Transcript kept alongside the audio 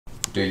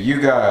Do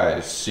you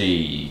guys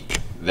see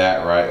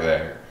that right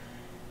there?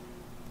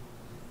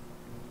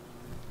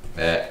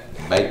 That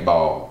bait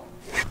ball.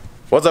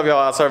 What's up, y'all?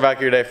 Outside back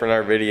here today for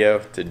another video.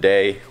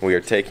 Today we are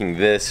taking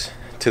this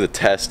to the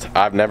test.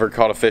 I've never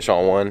caught a fish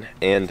on one,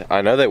 and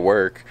I know they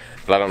work,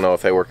 but I don't know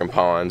if they work in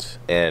ponds,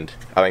 and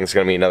I think it's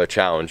gonna be another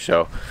challenge.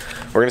 So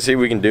we're gonna see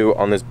what we can do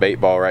on this bait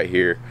ball right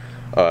here.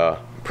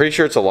 Pretty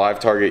sure it's a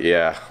live target.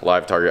 Yeah,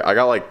 live target. I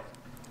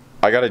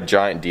got a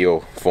giant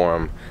deal for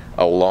him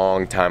a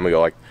long time ago,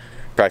 like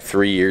probably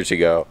 3 years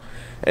ago,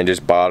 and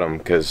just bought him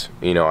because,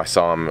 you know, I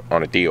saw him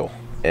on a deal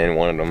and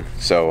wanted them.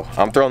 So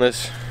I'm throwing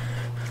this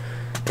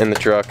in the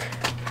truck.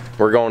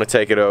 We're going to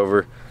take it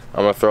over.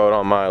 I'm gonna throw it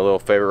on my little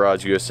favorite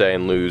Rods USA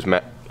and Lou's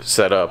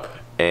setup.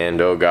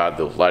 And oh god,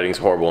 the lighting's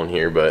horrible in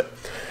here, but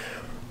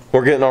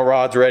we're getting our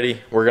rods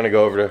ready. We're gonna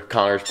go over to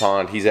Connor's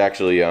pond. He's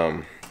actually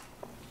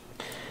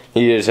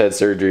he just had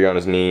surgery on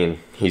his knee and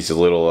he's a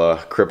little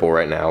crippled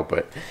right now,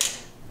 but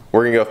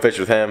we're gonna go fish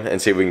with him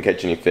and see if we can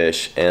catch any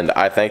fish. And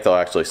I think they'll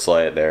actually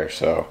slay it there.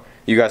 So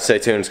you guys stay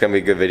tuned. It's gonna be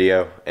a good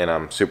video, and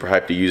I'm super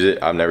hyped to use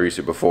it. I've never used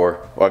it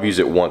before. Well, I've used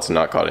it once and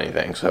not caught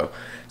anything. So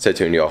stay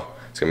tuned, y'all.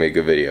 It's gonna be a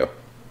good video.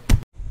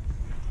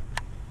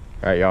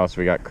 All right, y'all.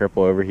 So we got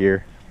Cripple over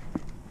here.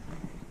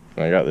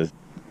 I got this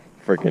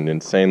freaking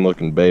insane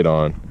looking bait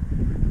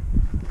on.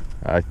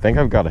 I think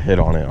I've got a hit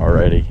on it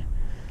already,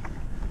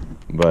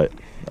 but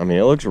I mean,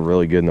 it looks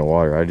really good in the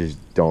water. I just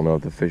don't know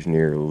if the fish in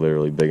here are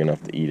literally big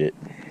enough to eat it.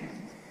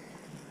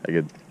 I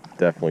could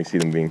definitely see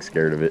them being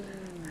scared of it.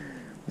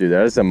 Dude,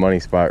 that is a money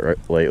spot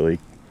lately.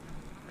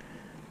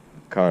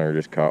 Connor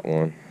just caught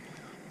one.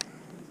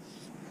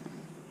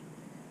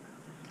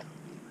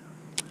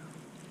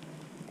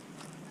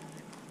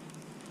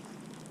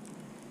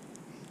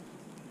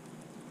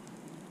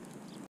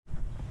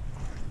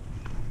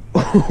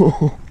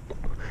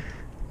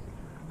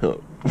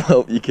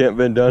 Well, you can't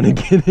bend down and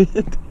get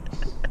it.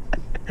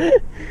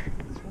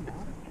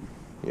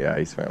 Yeah,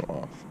 he swam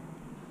off.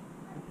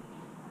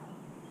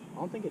 I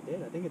don't think it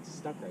did. I think it's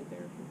stuck right there.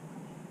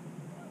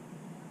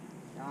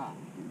 Ah,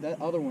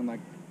 that other one, like,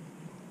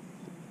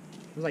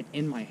 it was like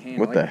in my hand.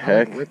 What the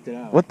heck? I ripped it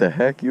out. What the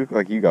heck? You look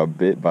like you got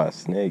bit by a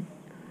snake.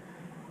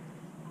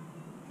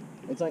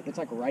 It's like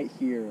right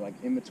here, like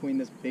in between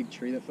this big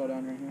tree that fell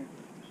down right here.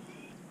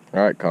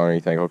 All right, Connor,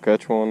 you think I'll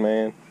catch one,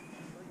 man?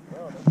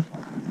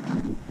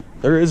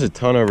 There is a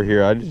ton over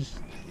here. I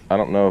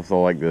don't know if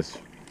they'll like this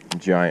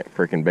giant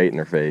freaking bait in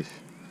their face.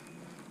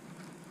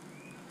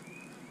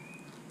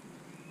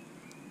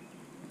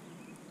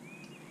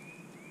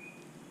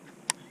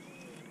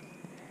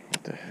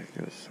 What the heck?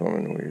 It was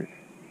swimming weird.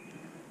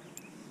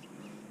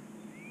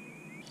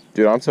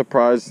 Dude, I'm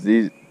surprised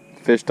these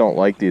fish don't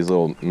like these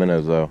little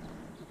minnows, though.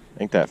 I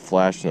think that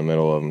flash in the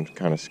middle of them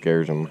kind of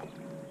scares them.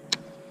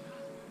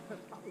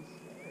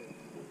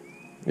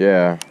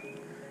 Yeah.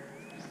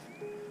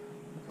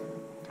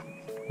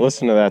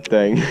 Listen to that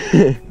thing.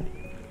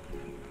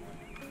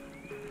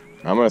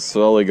 I'm gonna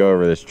slowly go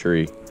over this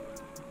tree.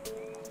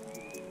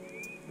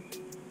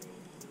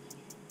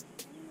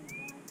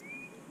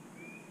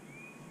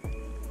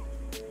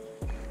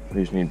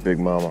 We just need Big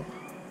Mama.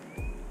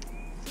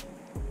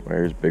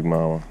 Where's Big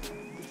Mama?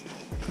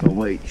 Oh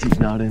wait, she's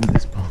not in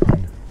this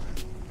pond.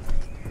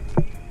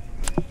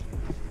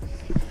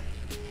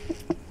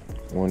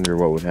 Wonder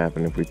what would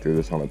happen if we threw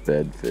this on a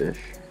bed fish.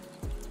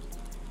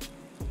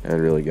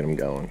 That'd really get them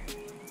going.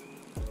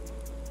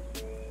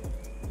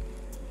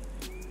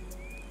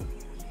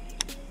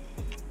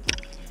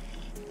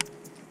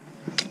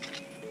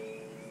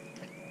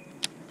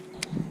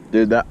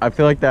 Dude, I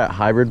feel like that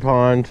hybrid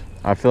pond,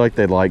 I feel like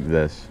they like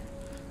this.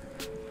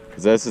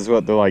 Because this is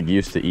what they're like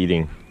used to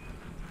eating.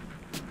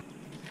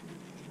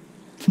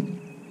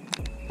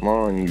 Come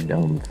on, you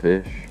dumb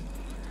fish.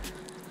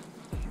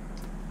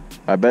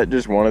 I bet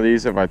just one of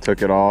these, if I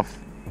took it off,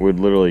 would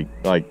literally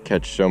like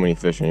catch so many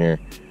fish in here.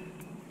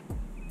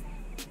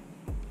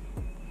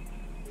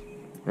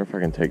 I wonder if I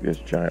can take this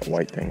giant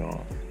white thing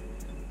off.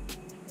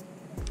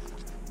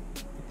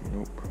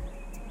 Nope.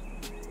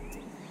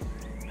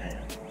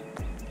 Man.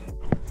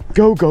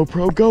 Go,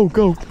 GoPro, go,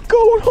 go,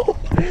 go!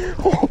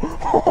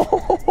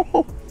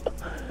 No.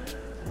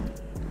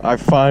 I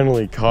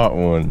finally caught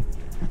one.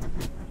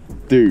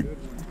 Dude,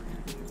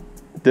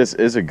 this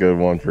is a good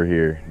one for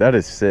here. That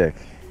is sick.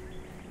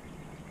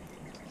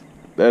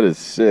 That is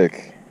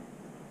sick.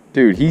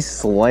 Dude, he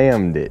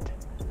slammed it.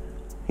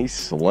 He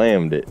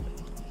slammed it.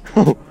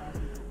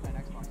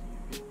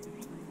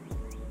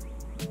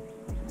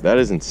 That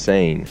is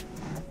insane.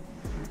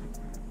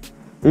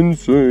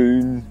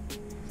 Insane.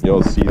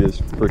 Y'all see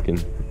this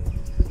freaking...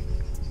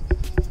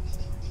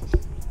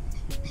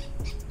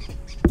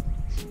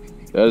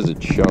 That is a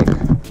chunk.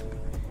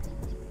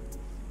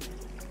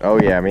 Oh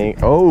yeah, I mean,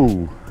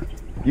 oh,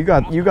 you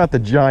got the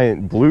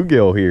giant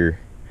bluegill here.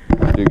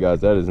 Dude,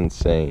 guys, that is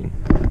insane.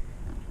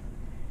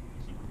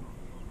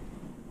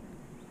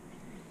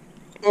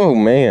 Oh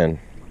man.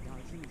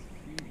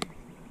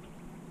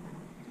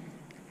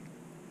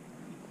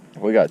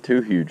 We got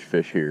two huge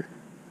fish here.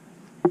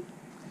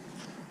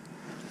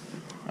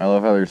 I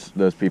love how there's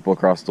those people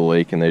across the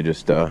lake and they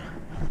just are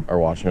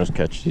watching us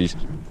catch these.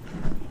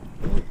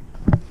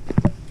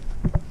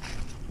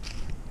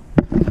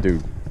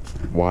 Dude,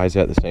 why is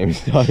that the same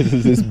size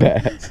as this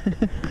bass?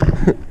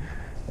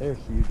 They're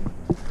huge.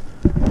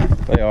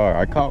 They are.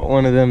 I caught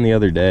one of them the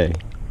other day.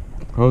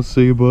 I'll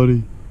see you,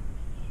 buddy.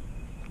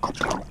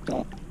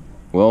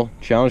 Well,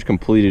 challenge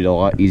completed a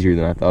lot easier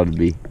than I thought it'd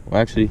be. Well,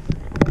 actually,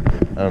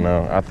 I don't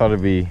know. I thought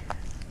it'd be...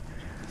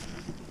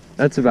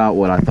 That's about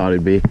what I thought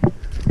it'd be.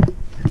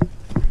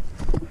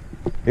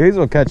 These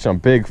will catch some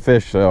big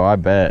fish, though, I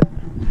bet.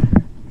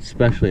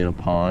 Especially in a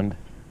pond.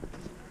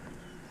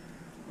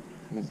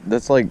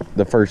 That's like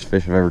the first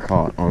fish I've ever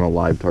caught on a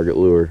live target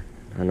lure.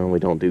 I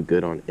normally don't do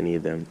good on any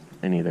of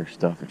their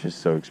stuff. It's just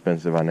so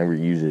expensive, I never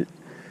use it.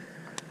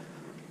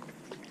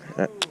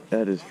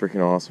 That is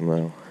freaking awesome,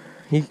 though.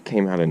 He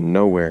came out of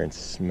nowhere and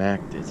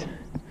smacked it.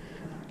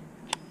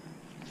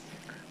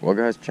 Well,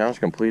 guys, challenge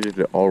completed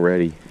it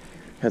already.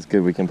 That's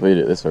good we completed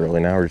it this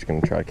early. Now we're just gonna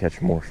try to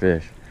catch more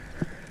fish.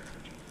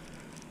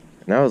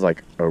 And that was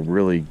like a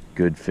really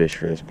good fish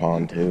for this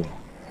pond too.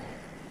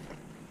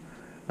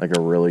 Like a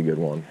really good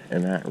one.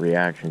 And that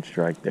reaction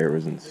strike there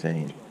was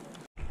insane.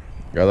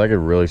 Guys, I could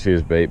really see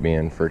this bait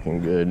being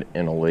freaking good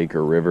in a lake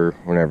or river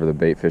whenever the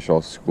bait fish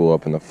all school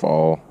up in the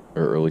fall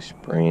or early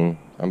spring,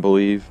 I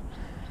believe.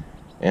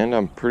 And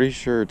I'm pretty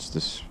sure it's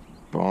the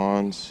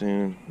spawn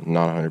soon.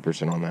 Not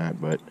 100% on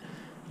that, but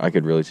I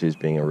could really see this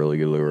being a really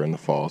good lure in the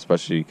fall,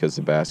 especially because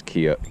the bass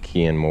key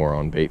in more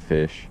on bait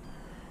fish.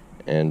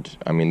 And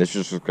I mean, this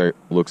just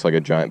looks like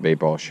a giant bait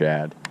ball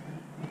shad.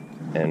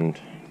 And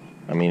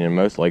I mean, in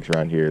most lakes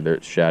around here,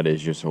 their shad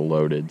is just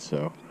loaded,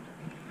 so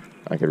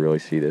I could really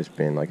see this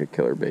being like a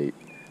killer bait.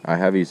 I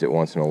have used it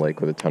once in a lake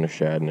with a ton of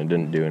shad, and it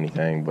didn't do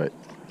anything, but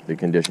the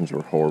conditions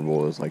were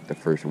horrible. It was like the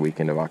first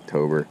weekend of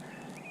October,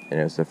 and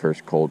it was the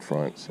first cold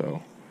front,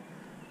 so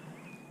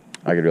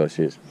I could really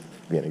see this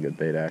being a good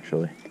bait,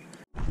 actually.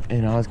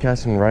 And I was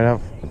casting right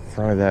out in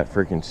front of that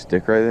freaking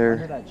stick right there.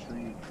 Under that tree.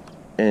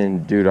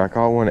 And dude, I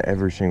caught one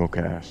every single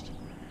cast.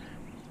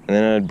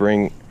 And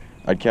then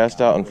I'd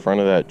cast out in front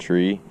of that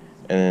tree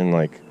and then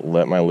like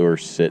let my lure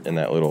sit in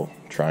that little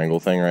triangle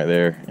thing right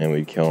there, and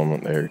we'd kill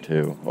them there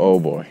too. Oh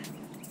boy.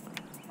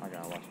 I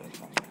gotta watch this.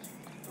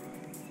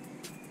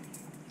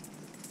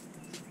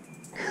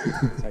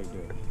 That's how you do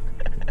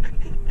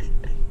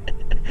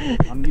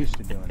it. I'm used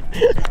to doing that,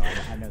 so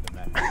I know the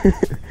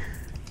method.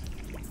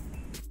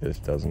 This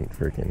doesn't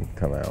freaking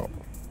come out.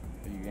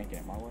 Are you yanking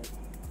it my way?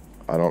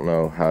 I don't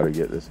know how to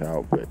get this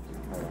out, but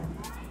Hold on.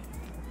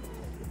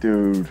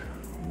 dude,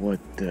 what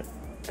the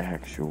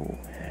actual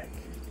heck?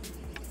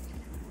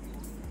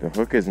 The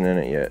hook isn't in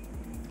it yet.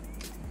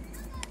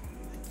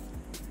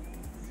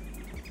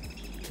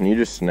 Can you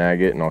just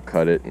snag it and I'll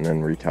cut it and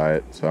then retie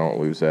it so I don't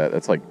lose that?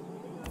 That's like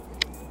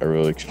a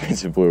really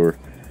expensive lure.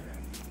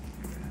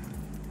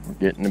 We're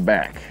getting it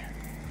back.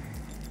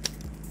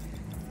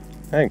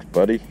 Thanks,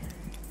 buddy.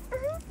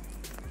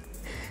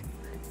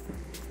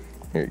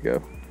 Here you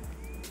go.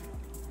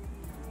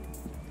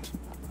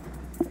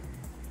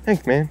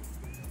 Thanks, man.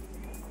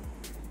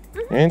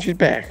 And she's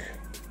back.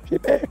 She's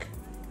back.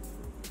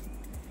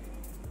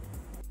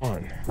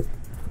 On.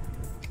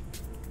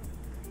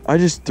 I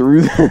just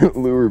threw that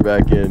lure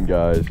back in,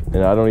 guys,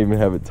 and I don't even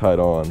have it tied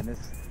on.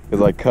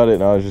 Because I cut it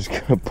and I was just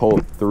gonna pull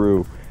it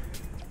through.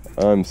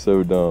 I'm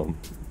so dumb.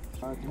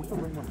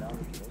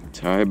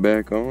 Tie it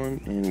back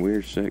on and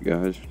we're set,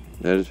 guys.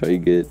 That is how you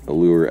get a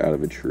lure out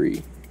of a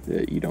tree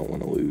that you don't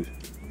want to lose.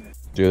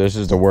 Dude, this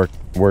is the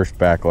worst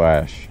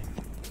backlash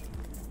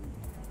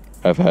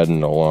I've had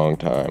in a long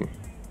time.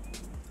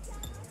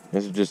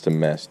 This is just a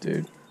mess,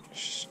 dude.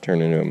 It's just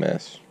turned into a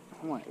mess.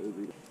 Alright,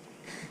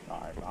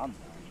 I'm done.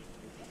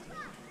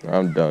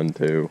 I'm done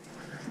too.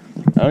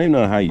 I don't even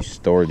know how you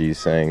store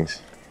these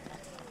things.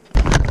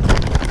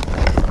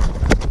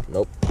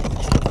 Nope.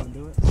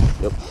 Do it?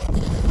 Yep.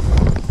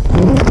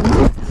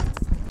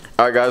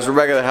 Alright guys, we're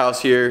back at the house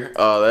here.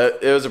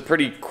 It was a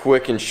pretty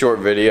quick and short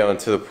video and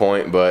to the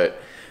point, but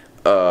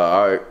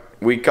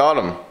we caught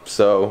them.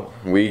 So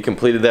we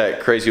completed that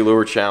crazy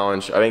lure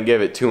challenge. I didn't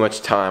give it too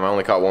much time. I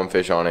only caught one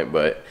fish on it,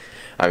 but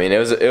I mean, it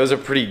was a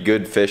pretty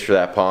good fish for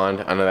that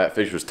pond. I know that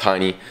fish was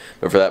tiny,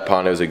 but for that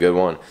pond, it was a good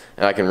one.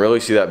 And I can really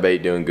see that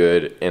bait doing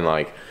good in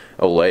like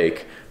a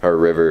lake or a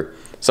river,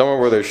 somewhere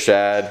where there's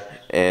shad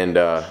and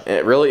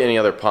really any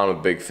other pond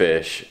with big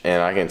fish.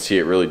 And I can see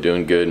it really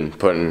doing good and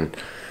putting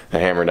the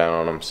hammer down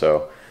on them.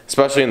 So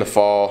especially in the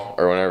fall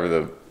or whenever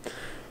the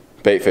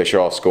bait fish are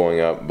all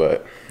schooling up.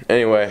 But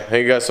anyway,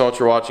 thank you guys so much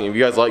for watching. If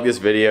you guys like this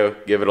video,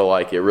 give it a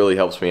like. It really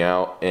helps me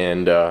out.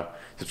 And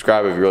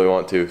subscribe if you really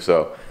want to.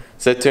 So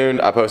stay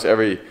tuned. I post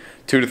every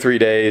 2 to 3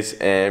 days,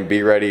 and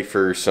be ready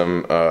for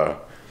some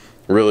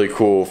really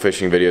cool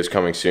fishing videos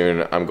coming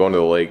soon. I'm going to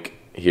the lake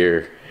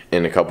here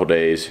in a couple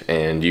days,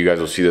 and you guys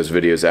will see those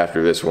videos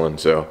after this one.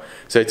 So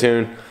stay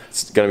tuned.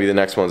 It's gonna be the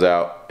next one's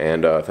out.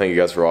 And thank you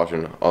guys for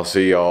watching. I'll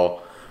see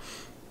y'all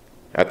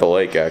at the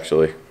lake,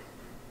 actually.